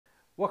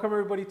Welcome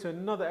everybody to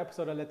another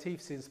episode of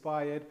Latifs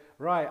Inspired.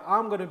 Right,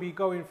 I'm going to be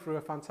going through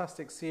a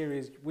fantastic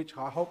series which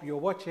I hope you're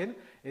watching.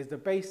 Is the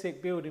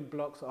basic building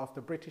blocks of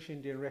the British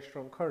Indian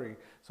restaurant curry.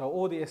 So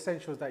all the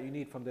essentials that you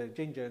need, from the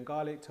ginger and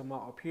garlic,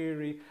 tomato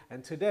puree,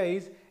 and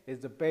today's is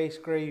the base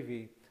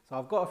gravy. So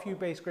I've got a few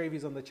base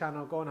gravies on the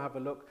channel, go and have a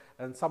look,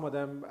 and some of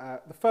them,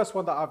 the first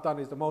one that I've done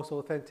is the most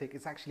authentic.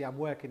 It's actually, I'm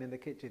working in the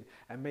kitchen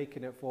and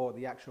making it for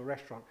the actual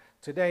restaurant.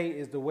 Today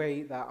is the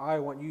way that I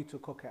want you to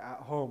cook it at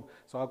home.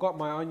 So I've got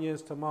my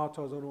onions,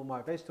 tomatoes, and all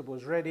my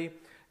vegetables ready.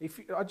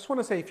 I just want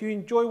to say, if you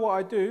enjoy what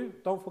I do,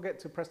 don't forget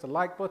to press the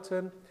like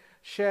button,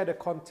 share the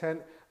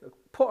content,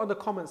 put on the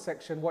comment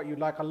section what you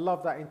like. I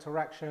love that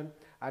interaction.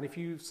 And if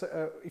you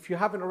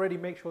haven't already,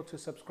 make sure to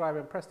subscribe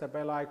and press the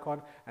bell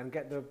icon and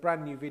get the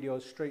brand new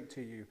videos straight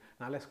to you.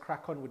 Now let's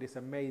crack on with this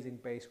amazing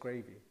base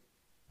gravy.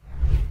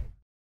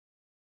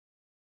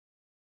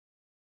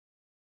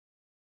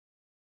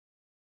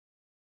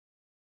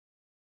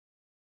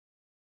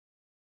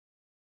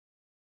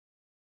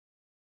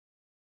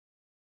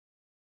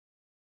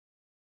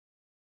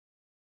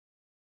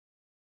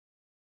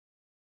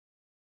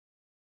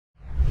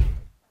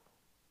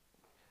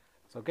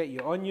 So get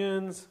your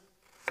onions.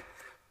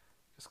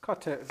 Just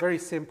cut it very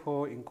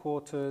simple in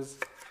quarters.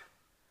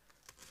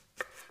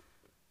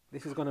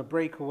 This is going to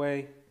break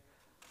away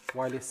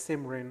while it's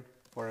simmering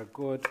for a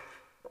good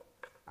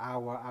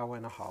hour, hour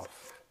and a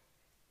half.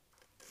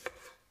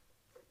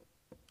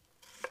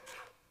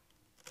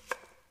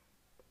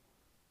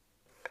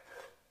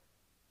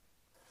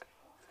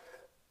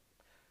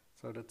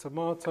 So the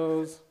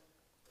tomatoes,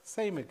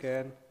 same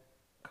again,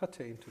 cut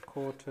it into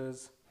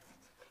quarters.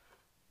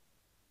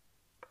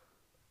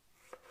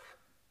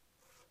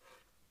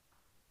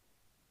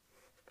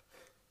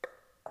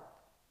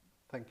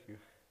 Thank you.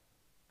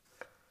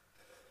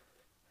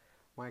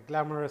 My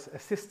glamorous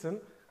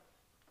assistant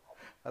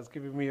has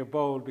given me a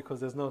bowl because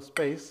there's no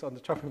space on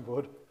the chopping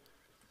board.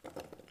 There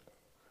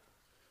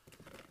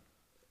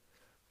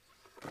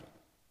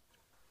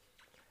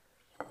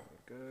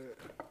we go.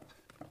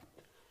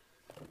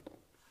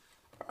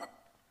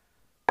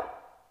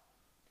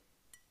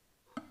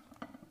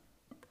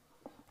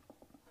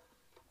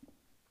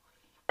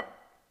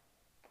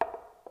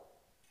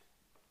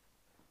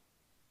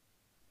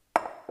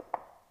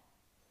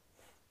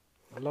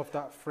 I love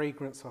that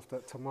fragrance of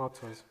that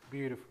tomatoes,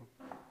 beautiful.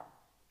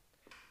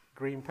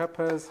 Green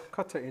peppers,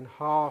 cut it in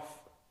half,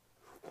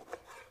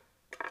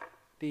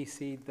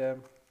 de-seed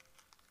them.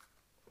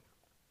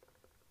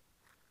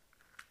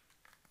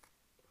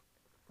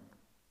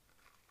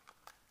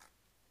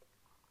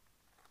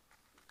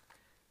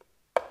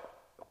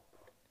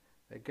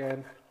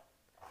 Again,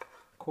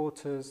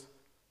 quarters,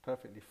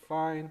 perfectly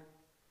fine.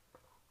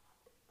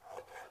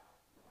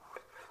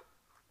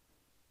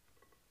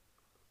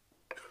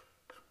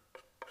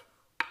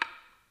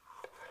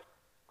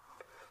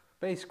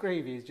 Base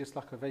gravy is just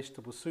like a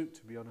vegetable soup,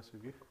 to be honest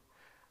with you.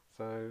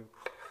 So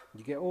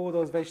you get all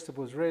those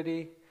vegetables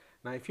ready.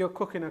 Now if you're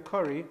cooking a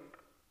curry,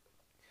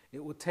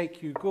 it will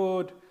take you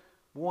good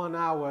 1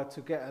 hour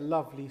to get a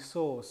lovely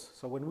sauce.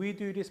 So when we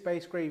do this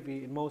base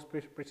gravy in most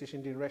British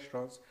Indian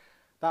restaurants,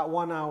 that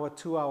 1 hour,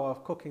 2 hour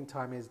of cooking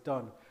time is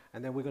done.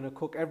 And then we're going to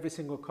cook every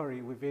single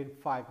curry within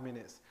 5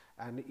 minutes.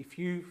 And if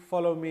you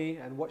follow me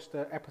and watch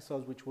the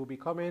episodes which will be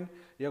coming,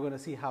 you're going to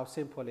see how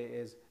simple it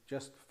is.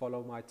 Just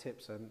follow my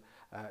tips and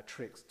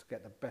tricks to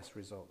get the best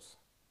results.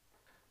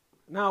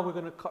 Now we're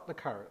going to cut the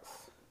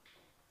carrots.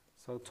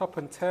 So top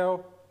and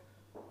tail.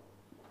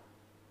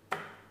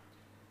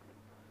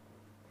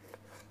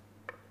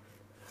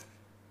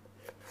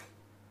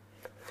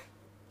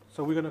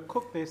 So we're going to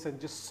cook this and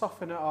just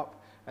soften it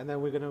up, and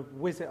then we're going to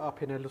whiz it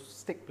up in a little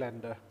stick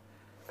blender.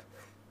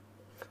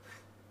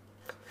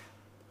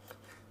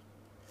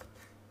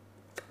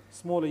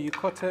 Smaller you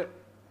cut it,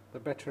 the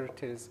better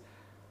it is,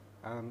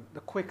 and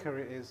the quicker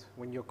it is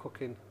when you're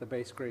cooking the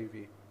base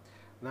gravy.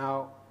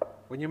 Now,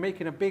 when you're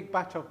making a big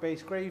batch of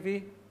base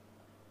gravy,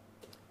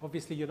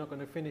 obviously you're not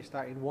going to finish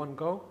that in one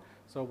go.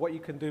 So what you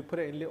can do, put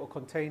it in little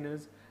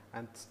containers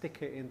and stick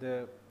it in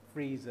the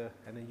freezer,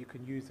 and then you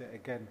can use it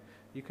again.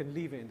 You can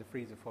leave it in the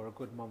freezer for a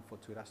good month or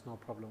two, that's no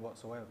problem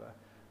whatsoever.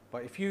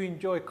 But if you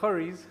enjoy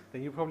curries,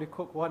 then you probably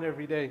cook one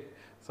every day.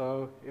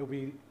 So you'll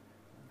be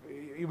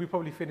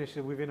probably finished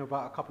within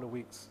about a couple of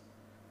weeks.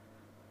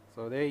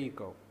 So there you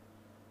go.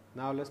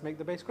 Now let's make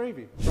the base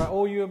gravy. Right,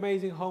 all you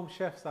amazing home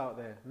chefs out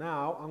there,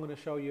 now I'm going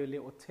to show you a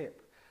little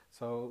tip.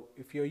 So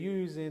if you're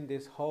using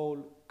this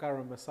whole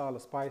garam masala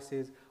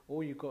spices,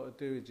 all you've got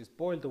to do is just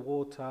boil the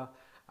water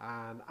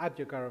and add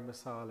your garam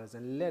masalas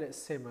and let it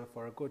simmer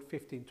for a good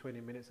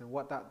 15-20 minutes. And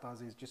what that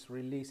does is just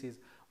releases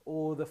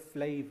all the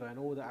flavor and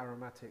all the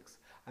aromatics.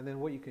 And then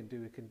what you can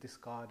do, you can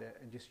discard it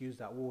and just use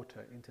that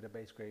water into the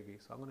base gravy.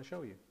 So I'm going to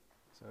show you.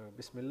 So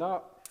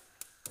bismillah.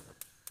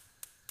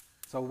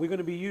 So we're going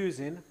to be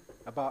using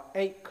about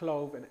 8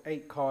 clove and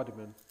 8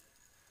 cardamom.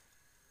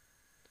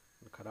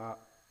 Look at that.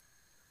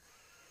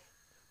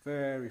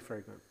 Very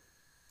fragrant.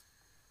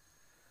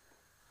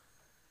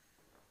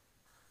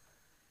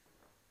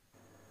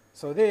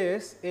 So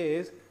this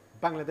is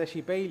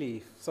Bangladeshi bay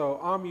leaf. So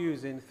I'm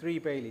using 3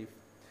 bay leaf.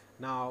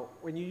 Now,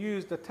 when you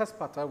use the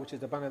tezpata, which is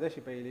the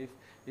Bangladeshi bay leaf,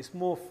 it's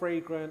more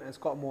fragrant and it's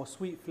got more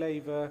sweet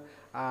flavor,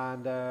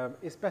 and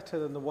it's better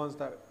than the ones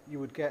that you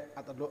would get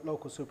at the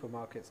local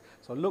supermarkets.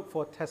 So look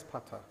for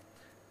tezpata.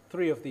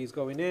 3 of these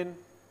going in.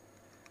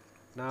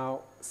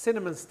 Now,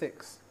 cinnamon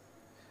sticks.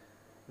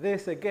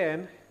 This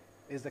again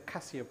is the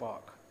cassia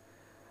bark.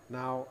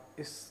 Now,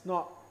 it's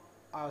not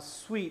as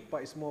sweet,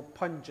 but it's more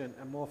pungent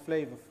and more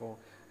flavorful.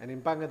 And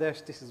in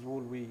Bangladesh, this is all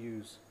we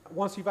use.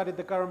 Once you've added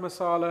the garam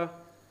masala,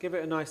 give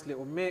it a nice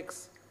little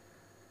mix.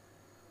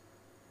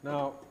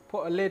 Now,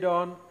 put a lid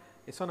on.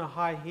 It's on a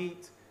high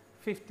heat,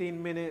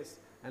 15 minutes,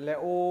 and let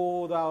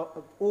all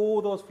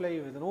those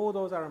flavors and all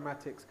those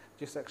aromatics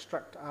just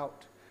extract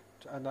out,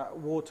 and that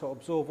water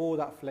absorb all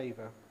that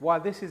flavor. While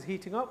this is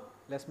heating up,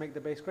 let's make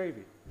the base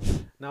gravy.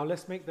 Now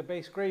let's make the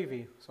base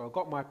gravy. So I've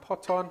got my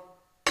pot on,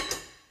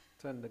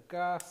 turn the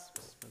gas,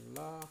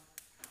 bismillah.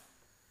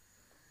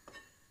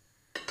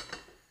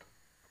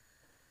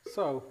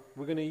 So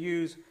we're going to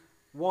use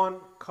 1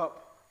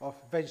 cup of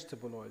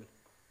vegetable oil.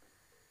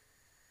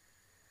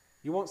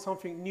 You want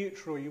something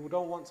neutral, you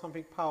don't want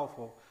something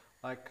powerful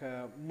like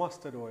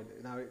mustard oil.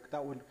 Now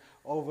that would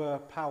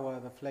overpower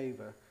the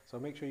flavor. So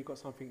make sure you've got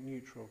something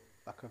neutral,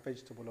 like a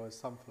vegetable oil,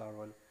 sunflower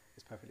oil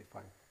is perfectly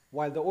fine.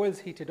 While the oil's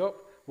heated up,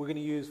 we're going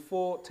to use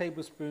 4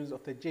 tablespoons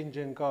of the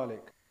ginger and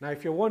garlic. Now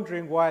if you're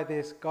wondering why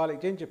this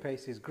garlic ginger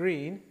paste is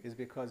green, is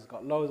because it's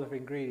got loads of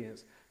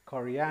ingredients.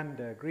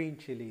 Coriander, green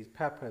chilies,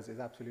 peppers. Is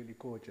absolutely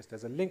gorgeous.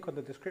 There's a link on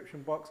the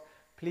description box.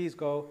 Please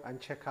go and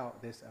check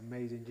out this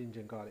amazing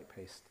ginger and garlic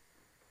paste.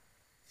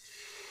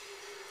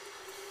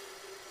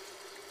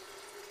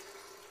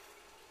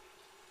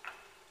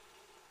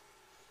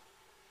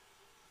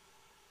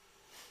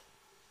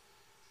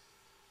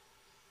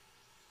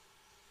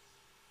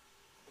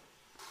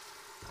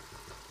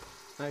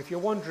 Now if you're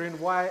wondering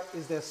why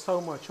is there so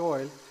much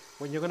oil,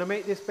 when you're going to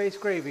make this base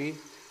gravy,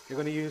 you're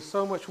going to use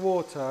so much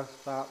water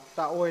that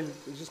that oil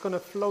is just going to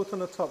float on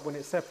the top when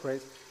it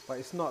separates, but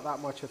it's not that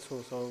much at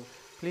all. So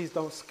please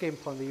don't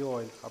skimp on the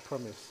oil, I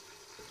promise.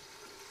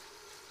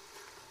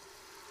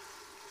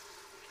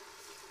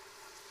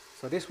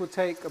 So this will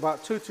take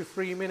about 2 to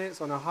 3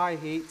 minutes on a high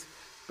heat.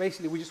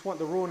 Basically we just want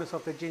the rawness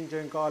of the ginger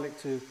and garlic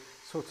to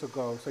sort of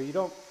go. So you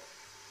don't,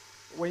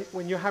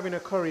 when you're having a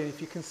curry,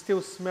 if you can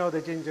still smell the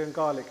ginger and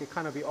garlic, it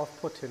kind of be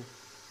off-putting.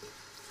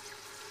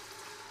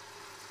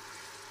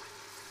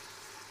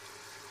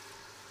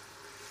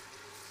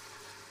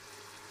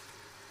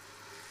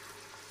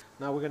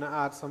 Now we're going to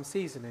add some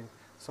seasoning.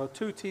 So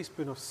 2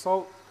 teaspoons of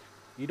salt.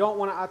 You don't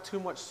want to add too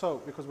much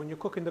salt because when you're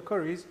cooking the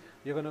curries,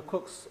 you're going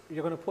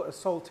to put a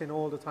salt in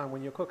all the time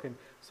when you're cooking.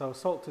 So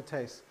salt to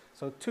taste.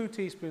 So 2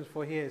 teaspoons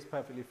for here is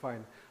perfectly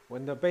fine.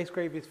 When the base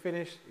gravy is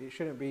finished, it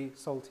shouldn't be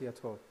salty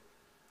at all.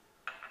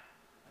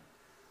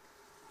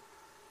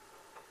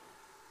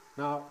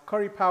 Now,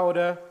 curry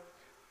powder,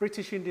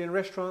 British Indian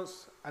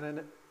restaurants and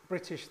a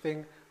British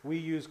thing, we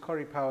use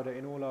curry powder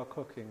in all our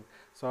cooking.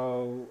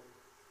 So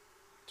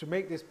to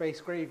make this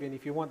base gravy, and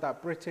if you want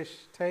that British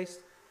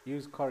taste,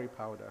 use curry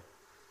powder.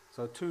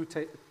 So 2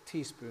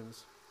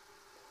 teaspoons.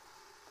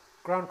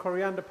 Ground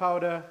coriander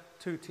powder,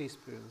 2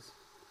 teaspoons.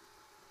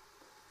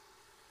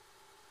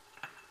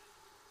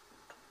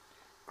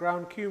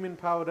 Ground cumin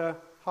powder,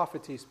 half a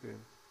teaspoon.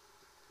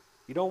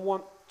 You don't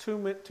want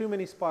too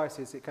many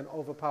spices, it can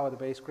overpower the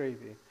base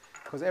gravy.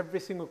 Because every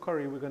single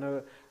curry we're going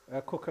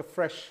to cook a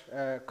fresh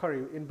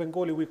curry. In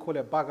Bengali we call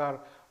it bagar,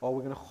 or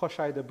we're going to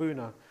khoshai the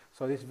buna.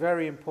 So it's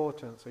very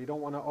important, so you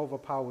don't want to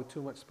overpower with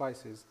too much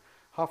spices.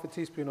 Half a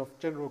teaspoon of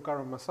general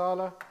garam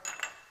masala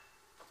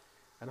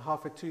and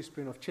half a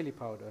teaspoon of chili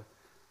powder.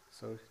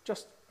 So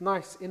just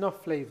nice,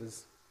 enough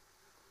flavors,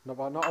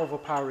 but not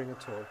overpowering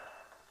at all.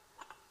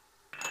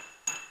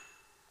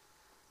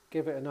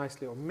 Give it a nice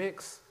little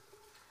mix.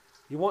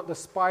 You want the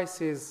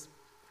spices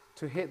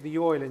to hit the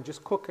oil and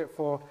just cook it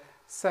for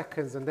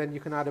seconds, and then you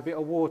can add a bit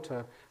of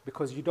water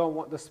because you don't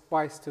want the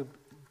spice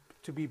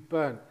to be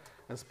burnt.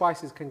 And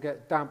spices can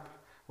get damp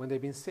when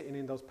they've been sitting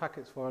in those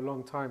packets for a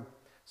long time.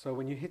 So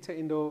when you hit it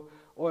in the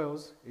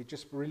oils, it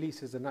just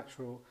releases the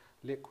natural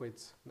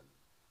liquids,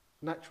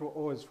 natural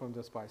oils from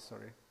the spice,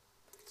 sorry.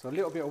 So a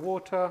little bit of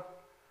water,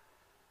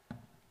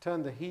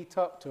 turn the heat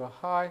up to a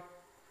high,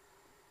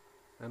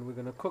 and we're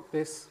going to cook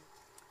this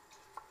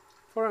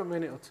for a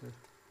minute or 2.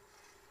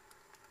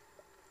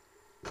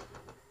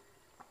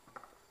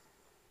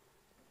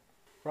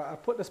 Right, I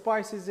put the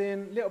spices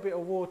in, a little bit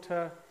of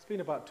water, it's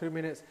been about 2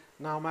 minutes.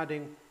 Now I'm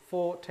adding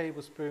 4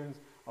 tablespoons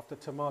of the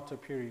tomato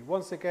puree.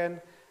 Once again,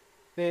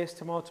 this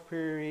tomato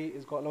puree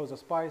has got loads of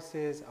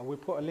spices, and we'll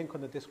put a link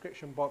on the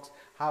description box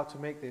how to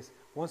make this.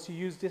 Once you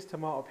use this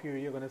tomato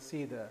puree, you're going to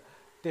see the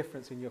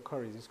difference in your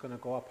curries. It's going to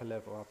go up a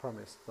level, I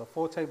promise. So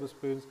 4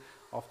 tablespoons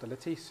of the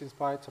Latifs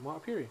inspired tomato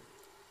puree.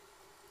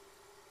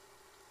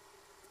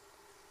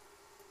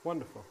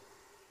 Wonderful.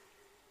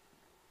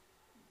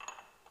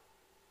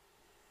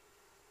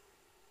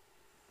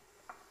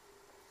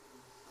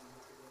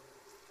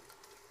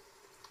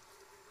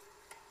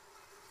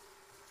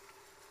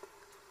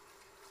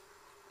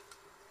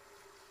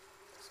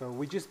 So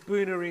we're just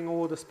boonering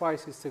all the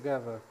spices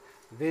together.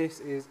 This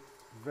is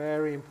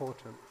very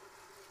important.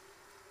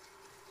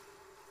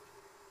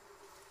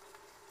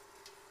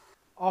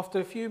 After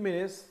a few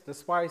minutes, the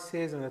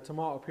spices and the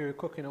tomato puree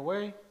cooking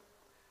away.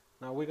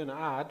 Now we're going to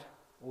add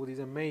all these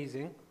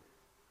amazing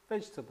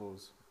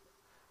vegetables.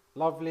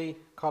 Lovely,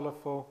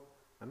 colourful,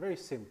 and very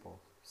simple.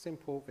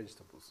 Simple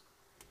vegetables.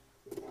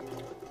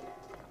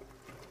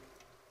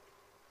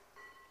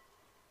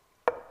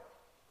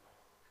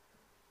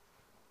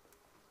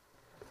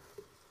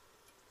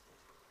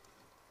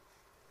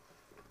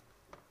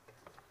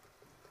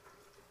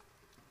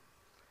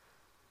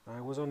 I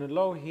was on a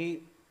low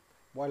heat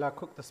while I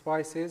cooked the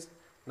spices.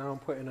 Now I'm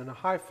putting on a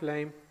high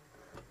flame.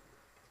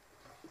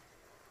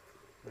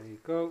 There you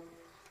go.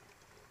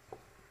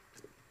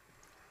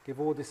 Give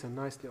all this a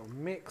nice little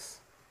mix.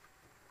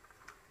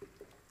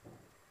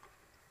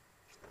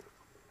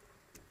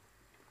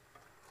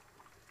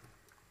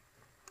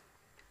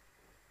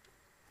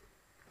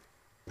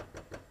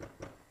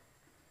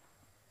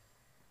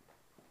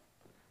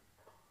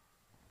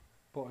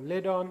 Put a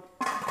lid on.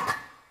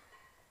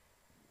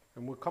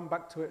 And we'll come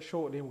back to it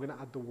shortly and we're going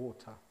to add the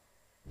water.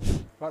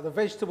 Right, the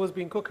vegetable's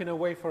been cooking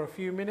away for a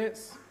few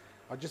minutes.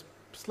 I'm just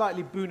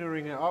slightly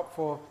boonering it up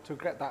to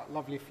get that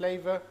lovely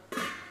flavour.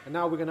 And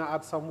now we're going to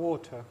add some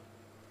water.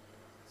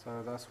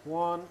 So that's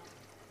one.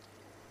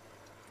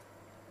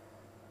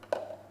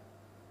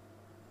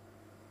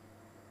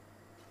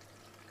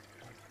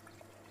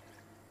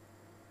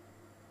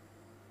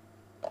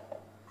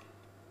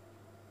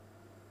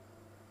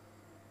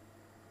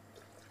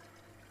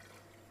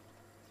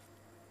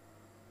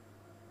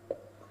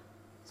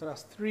 So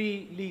that's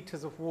 3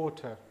 litres of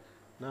water.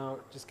 Now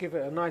just give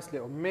it a nice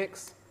little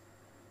mix.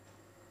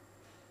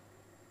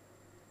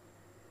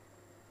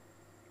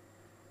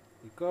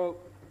 There you go.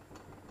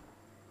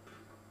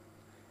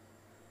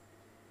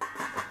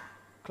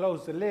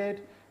 Close the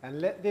lid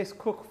and let this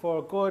cook for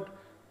a good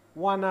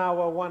 1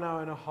 hour, 1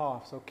 hour and a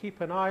half. So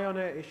keep an eye on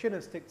it. It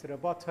shouldn't stick to the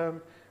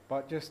bottom,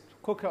 but just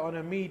cook it on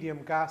a medium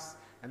gas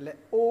and let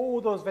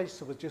all those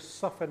vegetables just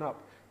soften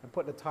up and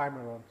put the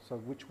timer on, so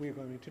which we're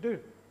going to do.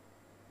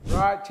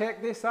 Right,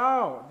 check this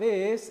out.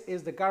 This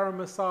is the Garam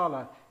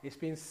Masala. It's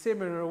been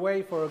simmering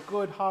away for a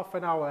good half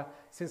an hour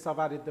since I've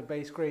added the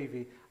base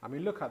gravy. I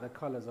mean, look at the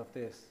colours of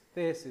this.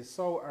 This is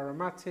so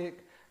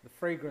aromatic. The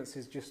fragrance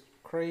is just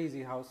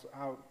crazy how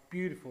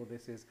beautiful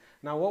this is.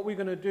 Now what we're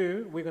going to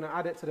do, we're going to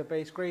add it to the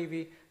base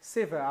gravy,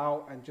 sieve it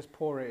out and just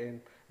pour it in.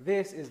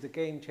 This is the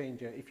game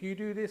changer. If you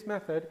do this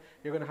method,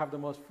 you're going to have the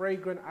most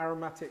fragrant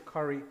aromatic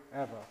curry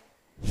ever.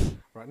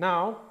 Right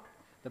now,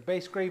 the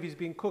base gravy's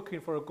been cooking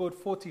for a good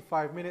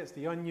 45 minutes.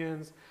 The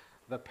onions,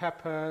 the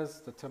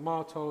peppers, the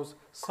tomatoes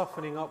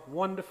softening up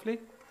wonderfully.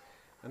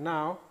 And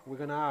now we're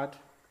going to add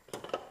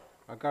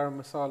our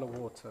garam masala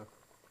water.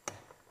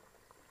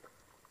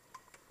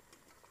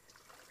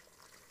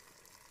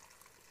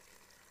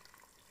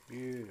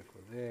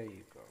 Beautiful, there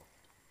you go.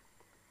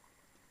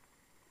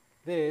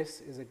 This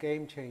is a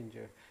game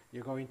changer.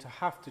 You're going to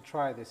have to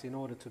try this in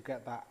order to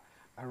get that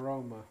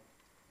aroma.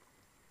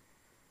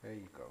 There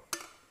you go.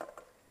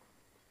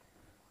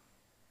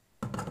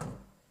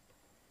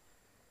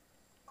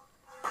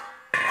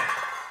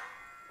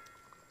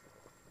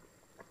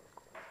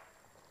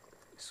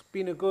 It's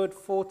been a good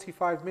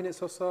 45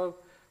 minutes or so,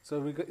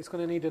 it's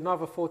going to need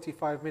another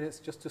 45 minutes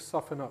just to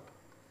soften up.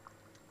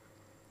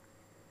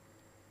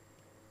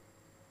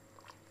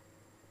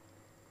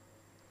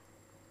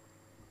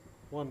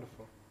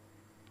 Wonderful.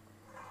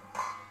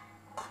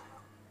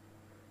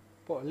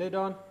 Put a lid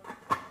on,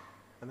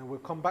 and then we'll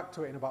come back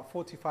to it in about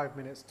 45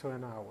 minutes to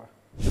an hour.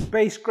 The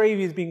base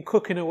gravy has been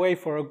cooking away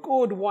for a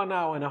good 1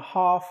 hour and a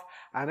half,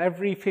 and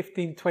every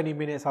 15-20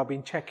 minutes I've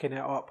been checking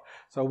it up.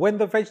 So when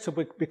the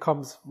vegetable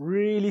becomes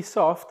really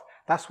soft,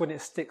 that's when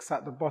it sticks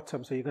at the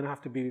bottom, so you're going to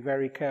have to be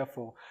very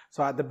careful.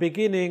 So at the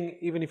beginning,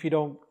 even if you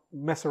don't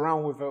mess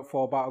around with it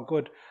for about a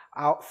good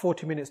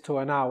 40 minutes to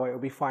an hour, it'll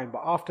be fine.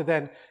 But after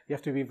then, you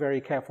have to be very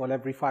careful.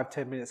 Every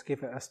 5-10 minutes,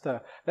 give it a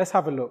stir. Let's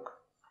have a look.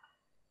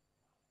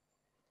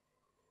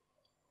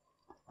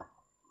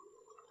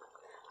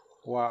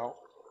 Wow.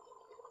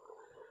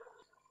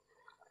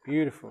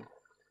 Beautiful.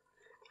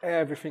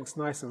 Everything's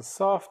nice and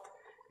soft,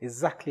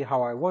 exactly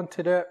how I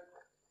wanted it.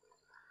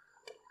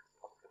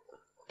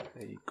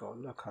 There you go,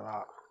 look at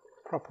that.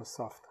 Proper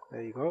soft.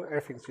 There you go.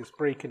 Everything's just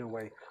breaking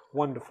away.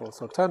 Wonderful.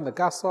 So turn the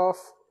gas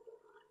off.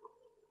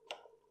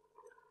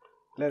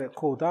 Let it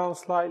cool down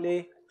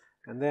slightly.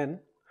 And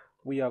then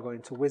we are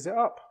going to whiz it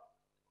up.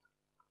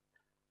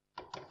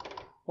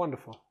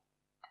 Wonderful.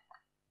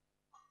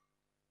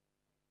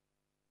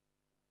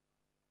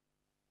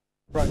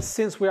 Right,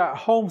 since we're at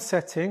home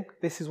setting,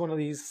 this is one of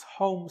these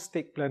home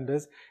stick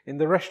blenders. In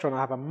the restaurant, I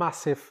have a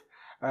massive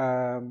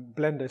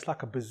blender. It's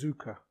like a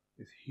bazooka.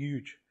 It's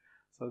huge.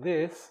 So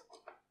this,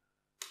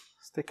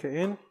 stick it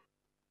in.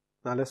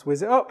 Now let's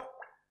whiz it up.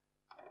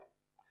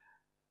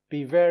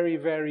 Be very,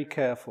 very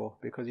careful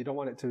because you don't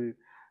want it to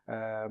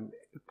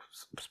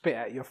spit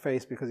at your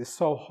face because it's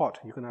so hot.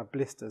 You can have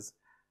blisters.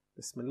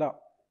 Bismillah.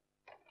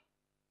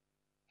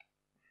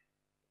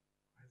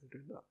 do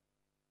that.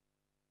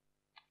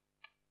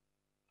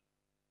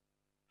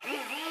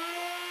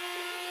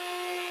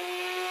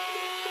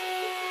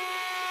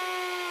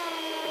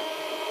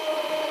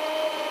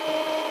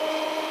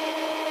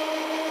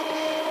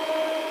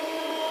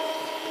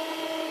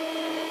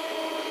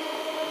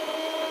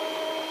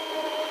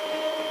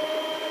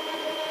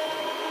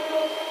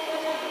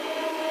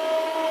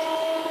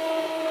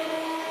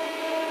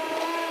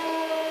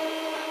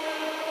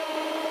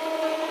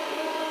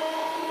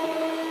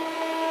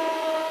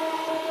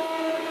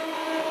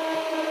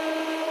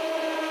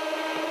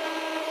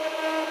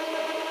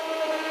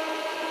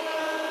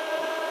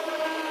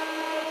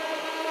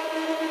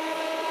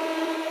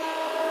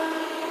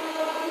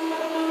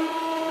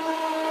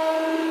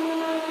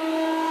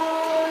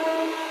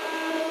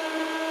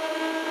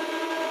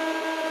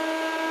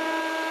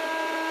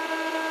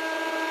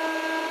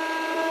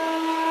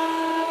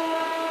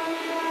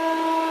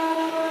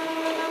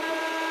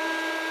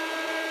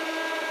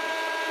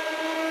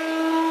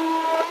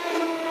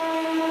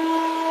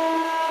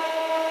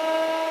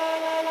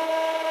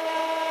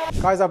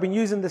 Guys, I've been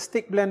using the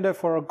stick blender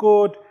for a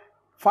good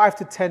 5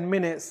 to 10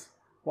 minutes.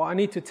 What I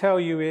need to tell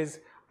you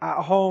is,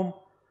 at home,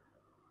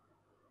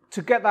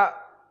 to get that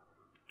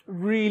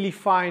really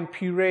fine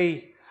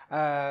puree,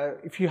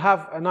 if you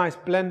have a nice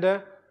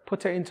blender,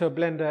 put it into a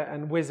blender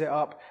and whiz it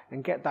up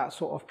and get that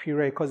sort of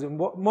puree. Because in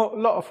a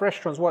lot of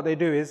restaurants, what they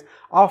do is,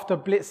 after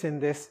blitzing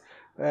this,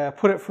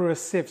 put it through a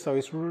sieve so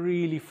it's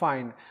really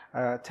fine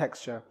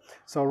texture.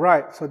 So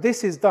so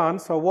this is done.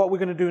 So what we're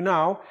going to do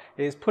now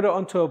is put it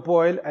onto a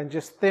boil and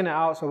just thin it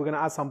out. So we're going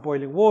to add some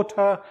boiling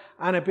water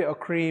and a bit of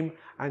cream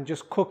and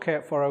just cook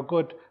it for a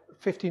good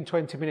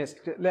 15-20 minutes.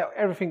 Let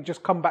everything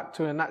just come back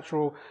to a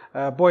natural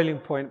boiling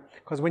point.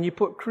 Because when you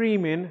put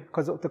cream in,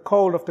 because of the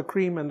cold of the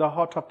cream and the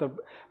hot of the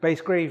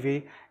base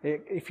gravy,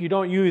 if you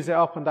don't use it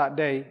up on that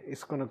day,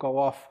 it's going to go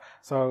off.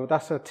 So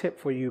that's a tip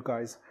for you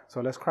guys.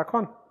 So let's crack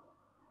on.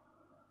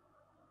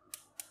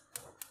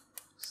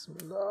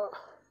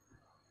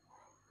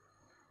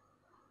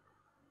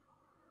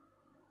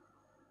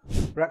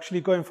 We're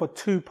actually going for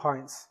 2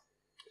 pints.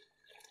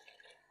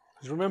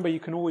 Because remember,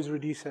 you can always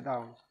reduce it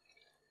down.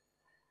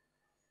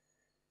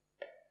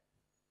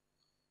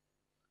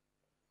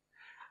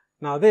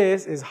 Now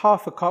this is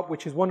half a cup,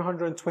 which is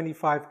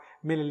 125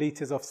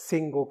 milliliters of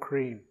single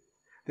cream.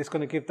 This is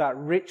going to give that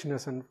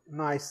richness and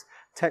nice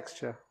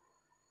texture.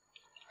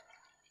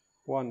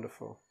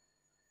 Wonderful.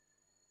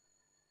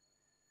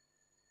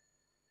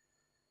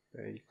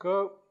 There you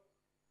go.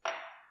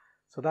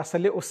 So that's a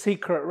little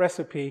secret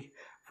recipe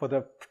for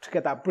to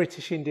get that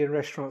British Indian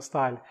restaurant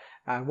style.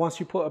 And once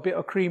you put a bit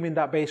of cream in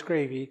that base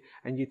gravy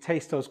and you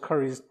taste those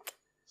curries,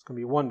 it's going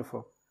to be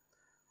wonderful.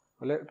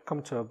 We'll let it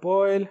come to a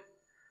boil.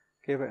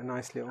 Give it a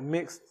nice little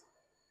mix.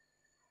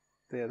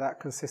 There, that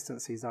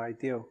consistency is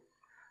ideal.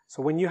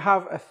 So when you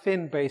have a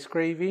thin base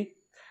gravy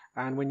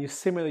and when you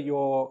simmer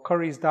your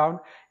curries down,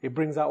 it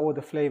brings out all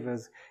the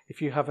flavors. If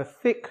you have a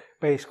thick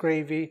base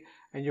gravy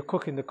and you're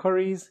cooking the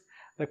curry,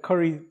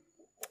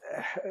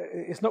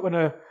 it's not going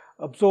to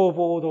absorb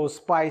all those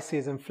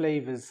spices and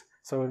flavors.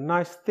 So a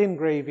nice thin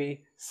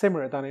gravy,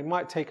 simmer it down. It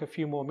might take a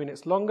few more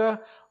minutes longer,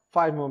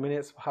 5 more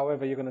minutes,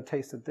 however you're going to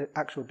taste the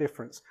actual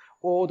difference.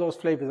 All those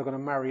flavors are going to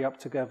marry up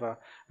together.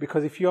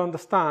 Because if you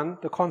understand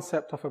the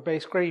concept of a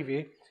base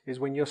gravy, is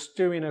when you're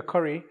stewing a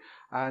curry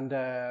and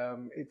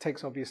it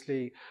takes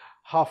obviously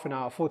half an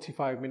hour,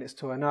 45 minutes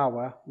to an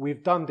hour.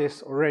 We've done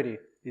this already.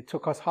 It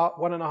took us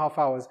 1.5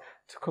 hours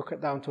to cook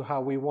it down to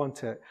how we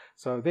want it.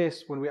 So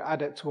this, when we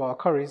add it to our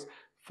curries,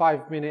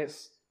 5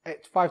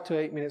 to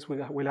 8 minutes,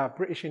 we'll have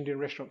British Indian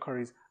restaurant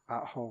curries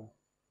at home.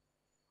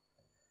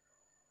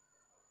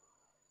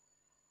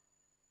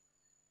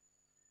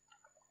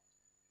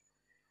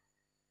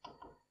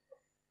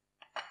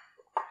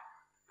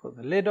 Put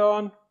the lid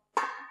on,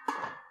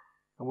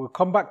 and we'll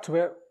come back to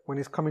it when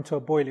it's coming to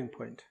a boiling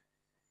point.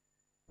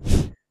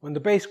 When the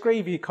base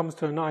gravy comes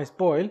to a nice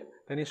boil,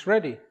 then it's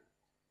ready.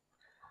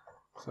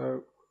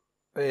 So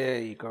there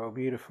you go,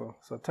 beautiful.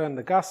 So turn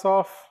the gas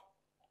off.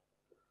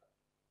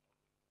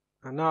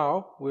 And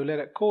now we'll let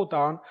it cool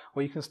down,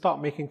 or you can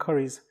start making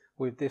curries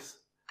with this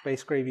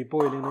base gravy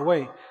boiling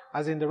away.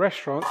 As in the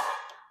restaurant,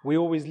 we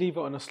always leave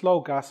it on a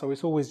slow gas, so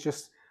it's always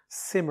just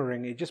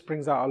simmering. It just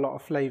brings out a lot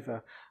of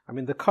flavor. I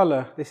mean, the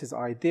color, this is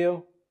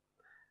ideal.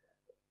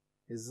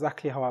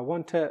 Exactly how I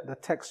want it. The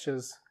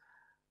texture's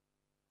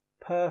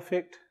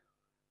perfect.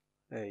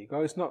 There you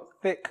go. It's not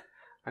thick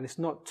and it's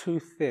not too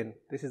thin.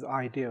 This is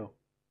ideal.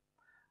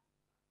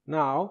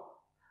 Now,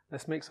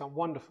 let's make some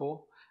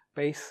wonderful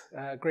base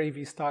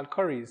gravy style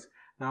curries.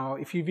 Now,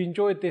 if you've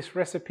enjoyed this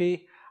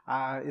recipe,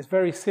 it's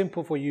very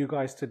simple for you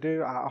guys to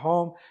do at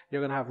home.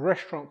 You're going to have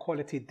restaurant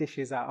quality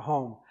dishes at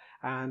home.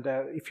 And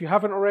if you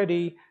haven't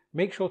already,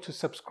 make sure to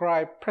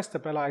subscribe, press the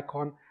bell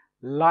icon,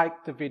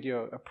 like the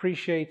video,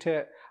 appreciate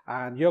it,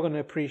 and you're going to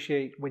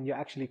appreciate when you're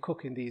actually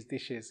cooking these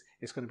dishes.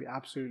 It's going to be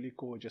absolutely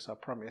gorgeous, I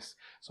promise.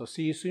 So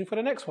see you soon for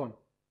the next one.